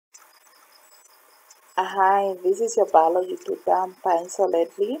Hi, this is your biology tutor, Pine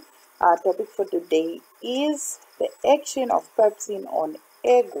lately. Our topic for today is the action of pepsin on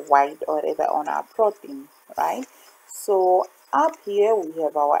egg white, or rather on our protein, right? So up here we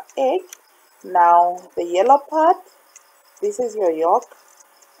have our egg. Now the yellow part, this is your yolk,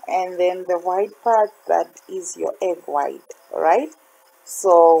 and then the white part, that is your egg white, right?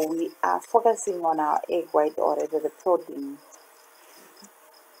 So we are focusing on our egg white, or rather the protein.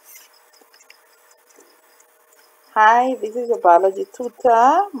 Hi, this is your biology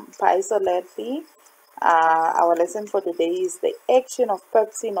tutor, Paisoletli. Our lesson for today is the action of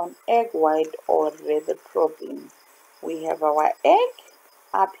pepsin on egg white, or rather protein. We have our egg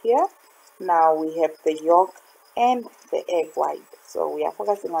up here. Now we have the yolk and the egg white. So we are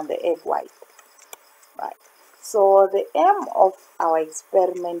focusing on the egg white, right? So the aim of our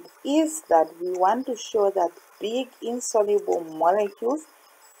experiment is that we want to show that big insoluble molecules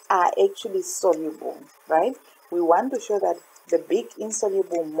are actually soluble, right? We want to show that the big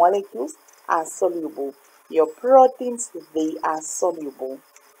insoluble molecules are soluble. Your proteins, they are soluble,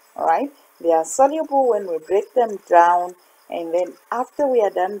 all right? They are soluble when we break them down, and then after we are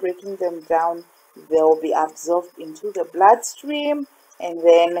done breaking them down, they will be absorbed into the bloodstream, and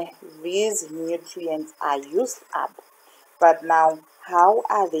then these nutrients are used up. But now, how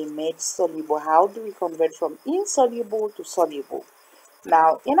are they made soluble? How do we convert from insoluble to soluble?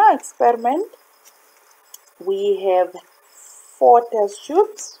 Now, in our experiment, we have 4 test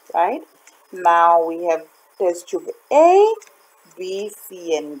tubes, right? Now we have test tube A, B,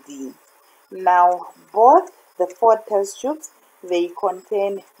 C, and D. Now, both the 4 test tubes, they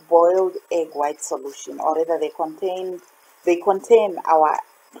contain boiled egg white solution, or rather they contain our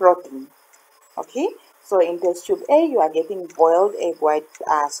protein. Okay, so in test tube A, you are getting boiled egg white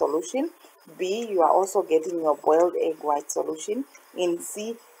solution. B, you are also getting your boiled egg white solution. In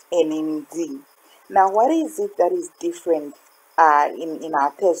C and in D. Now, what is it that is different in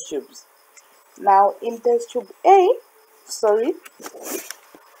our test tubes? Now, in test tube A, sorry,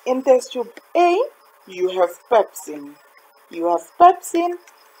 in test tube A, you have pepsin. You have pepsin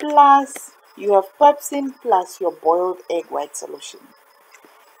plus your boiled egg white solution.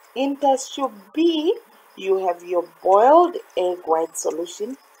 In test tube B, you have your boiled egg white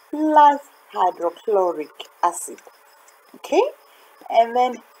solution plus hydrochloric acid. Okay? And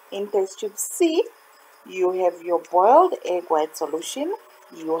then in test tube C, you have your boiled egg white solution,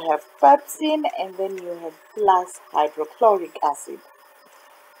 you have pepsin, and then you have plus hydrochloric acid.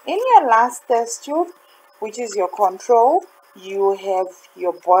 In your last test tube, which is your control, you have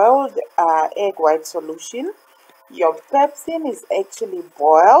your boiled egg white solution. Your pepsin is actually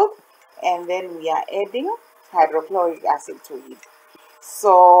boiled, and then we are adding hydrochloric acid to it.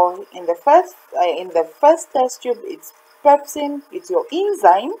 So in the first test tube, it's pepsin, it's your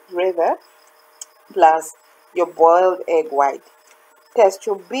enzyme rather, plus your boiled egg white. Test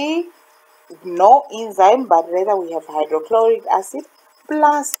tube B, no enzyme, but rather we have hydrochloric acid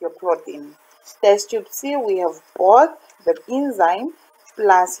plus your protein. Test tube C, we have both the enzyme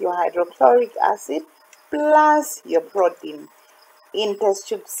plus your hydrochloric acid plus your protein. In test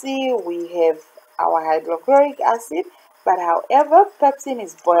tube C, we have our hydrochloric acid, but however, pepsin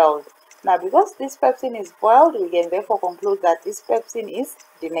is boiled. Now, because this pepsin is boiled, we can therefore conclude that this pepsin is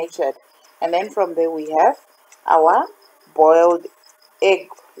denatured. And then from there, we have our boiled egg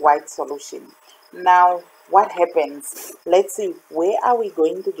white solution. Now, what happens? Let's see, where are we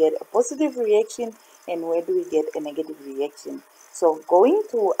going to get a positive reaction and where do we get a negative reaction? So going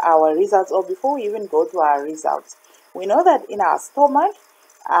to our results, or before we even go to our results, we know that in our stomach,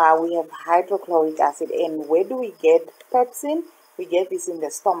 we have hydrochloric acid. And where do we get pepsin? We get this in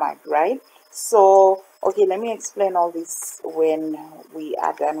the stomach, right? So, okay, let me explain all this when we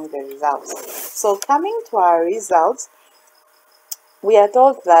are done with the results. So coming to our results, we are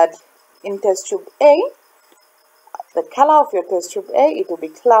told that in test tube A, the color of your test tube A, it will be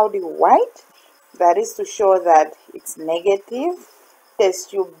cloudy white. That is to show that it's negative.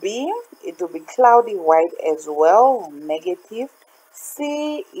 Test tube B, it will be cloudy white as well, negative.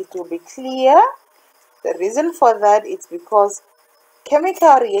 C, it will be clear. The reason for that is because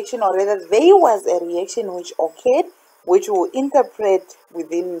chemical reaction, or rather there was a reaction which occurred, which we'll interpret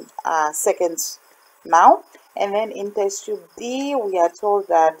within seconds now. And then in test tube D, we are told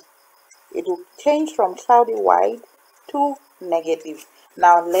that it will change from cloudy white to negative.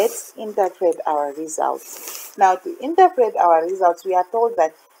 Now let's interpret our results. Now to interpret our results, we are told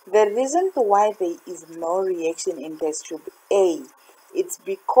that the reason to why there is no reaction in test tube A, it's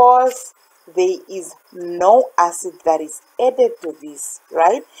because there is no acid that is added to this,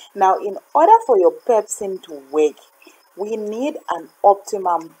 right? Now in order for your pepsin to work, we need an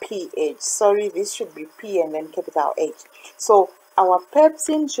optimum pH. Sorry, this should be P and then capital H. So our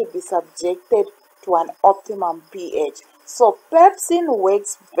pepsin should be subjected to an optimum pH. So pepsin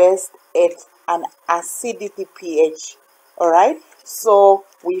works best at an acidity pH. Alright, so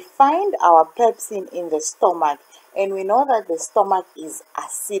we find our pepsin in the stomach, and we know that the stomach is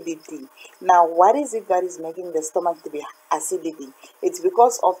acidity. Now, what is it that is making the stomach to be acidity? It's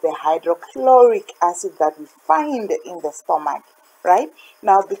because of the hydrochloric acid that we find in the stomach, right?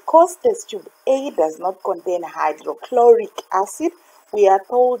 Now, because test tube A does not contain hydrochloric acid, we are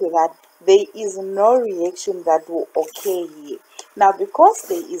told that there is no reaction that will occur here. Now, because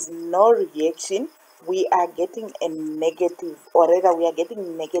there is no reaction, we are getting a negative, or rather we are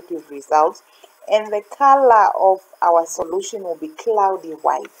getting negative results, and the color of our solution will be cloudy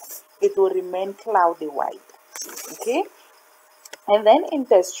white. It will remain cloudy white. Okay, and then in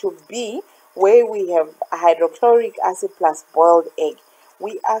test tube B, where we have hydrochloric acid plus boiled egg,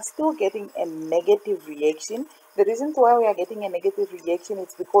 we are still getting a negative reaction. The reason why we are getting a negative reaction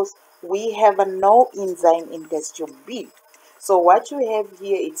is because we have no enzyme in test tube B. So what you have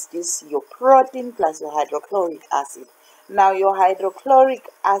here is just your protein plus your hydrochloric acid. Now your hydrochloric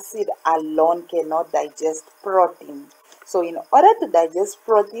acid alone cannot digest protein. So in order to digest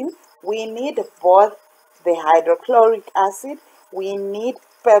protein, we need both the hydrochloric acid, we need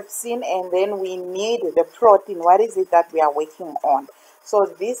pepsin, and then we need the protein. What is it that we are working on? So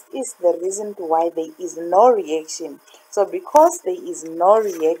this is the reason why there is no reaction. So because there is no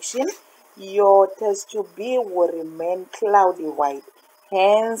reaction, your test tube B will remain cloudy white.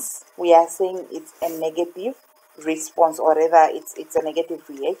 Hence, we are saying it's a negative response, or rather it's a negative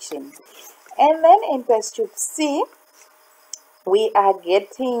reaction. And then in test tube C, we are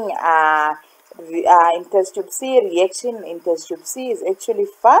getting in test tube C, reaction in test tube C is actually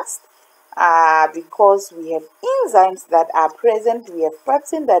fast because we have enzymes that are present. We have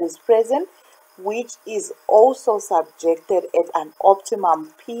pepsin that is present, which is also subjected at an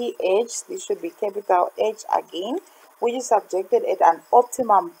optimum pH. This should be capital H again, which is subjected at an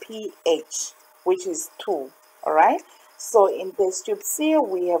optimum pH, which is 2. All right, so in test tube C,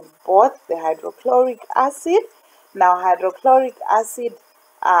 we have both the hydrochloric acid. Now hydrochloric acid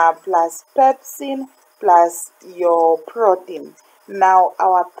plus pepsin plus your protein. Now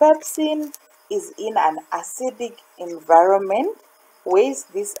our pepsin is in an acidic environment. Where is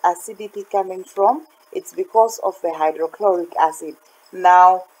this acidity coming from? It's because of the hydrochloric acid.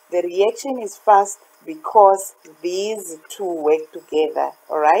 Now the reaction is fast because these two work together.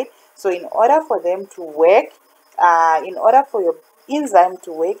 All right, so in order for them to work, in order for your enzyme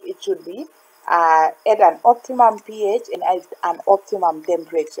to work, it should be at an optimum pH and at an optimum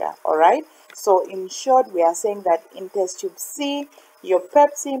temperature. All right, so in short, we are saying that in test tube C, your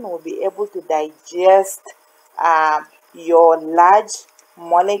pepsin will be able to digest your large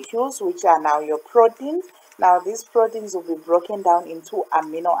molecules, which are now your proteins. Now these proteins will be broken down into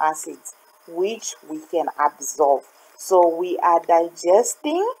amino acids, which we can absorb. So we are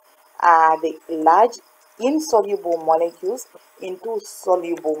digesting the large insoluble molecules into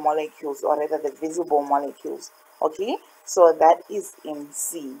soluble molecules, or rather the visible molecules. Okay, so that is in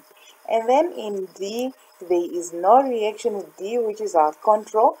C. And then in D, there is no reaction with D, which is our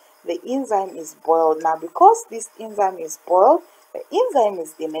control. The enzyme is boiled. Now because this enzyme is boiled, the enzyme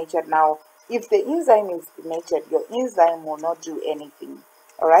is denatured. Now if the enzyme is denatured, your enzyme will not do anything.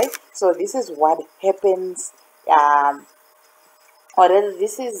 All right, so this is what happens, or rather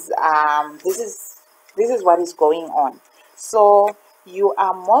this is what is going on. So you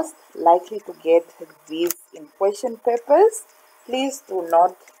are most likely to get this in question papers. Please do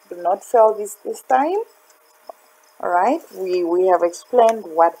not fail this time. All right, we have explained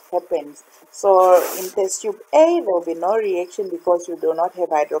what happens. So in test tube A, there will be no reaction because you do not have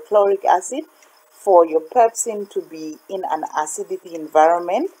hydrochloric acid for your pepsin to be in an acidity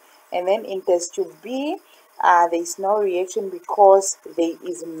environment. And then in test tube B, there is no reaction because there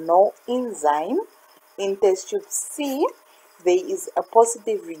is no enzyme. In test tube C, there is a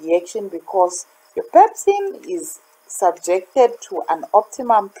positive reaction because your pepsin is subjected to an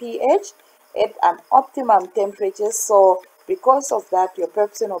optimum pH at an optimum temperature. So because of that, your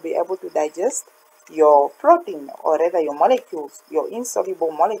pepsin will be able to digest your protein, or rather your molecules, your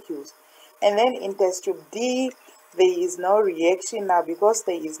insoluble molecules. And then in test tube D, there is no reaction. Now because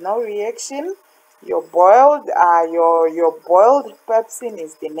there is no reaction, your boiled pepsin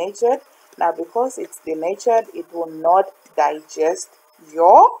is denatured. Now because it's denatured, it will not digest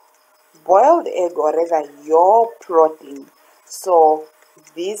your boiled egg, or rather your protein. So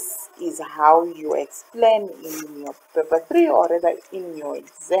this is how you explain in your paper 3, or rather in your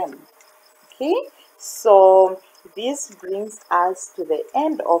exam. Okay, so this brings us to the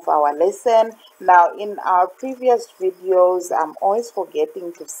end of our lesson. Now, in our previous videos, I'm always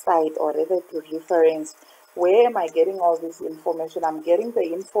forgetting to cite or rather to reference. Where am I getting all this information? I'm getting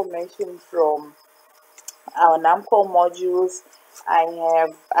the information from our NAMCO modules. I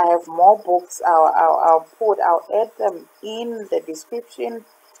have more books. I'll add them in the description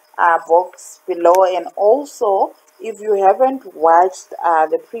box below. And also, if you haven't watched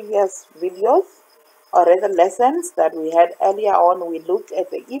the previous videos or rather lessons that we had earlier on, we looked at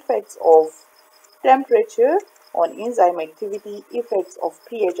the effects of temperature on enzyme activity, effects of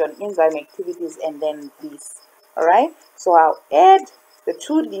pH on enzyme activities, and then this. All right, so I'll add the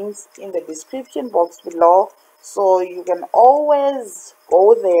two links in the description box below, so you can always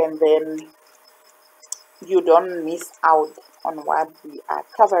go there and then you don't miss out on what we are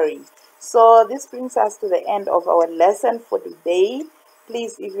covering. So this brings us to the end of our lesson for today.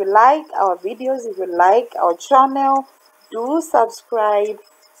 Please, if you like our videos, if you like our channel, do subscribe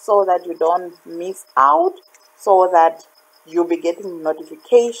so that you don't miss out, so that you'll be getting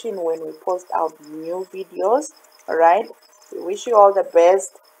notification when we post out new videos. All right, we wish you all the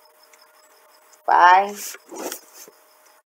best. Bye.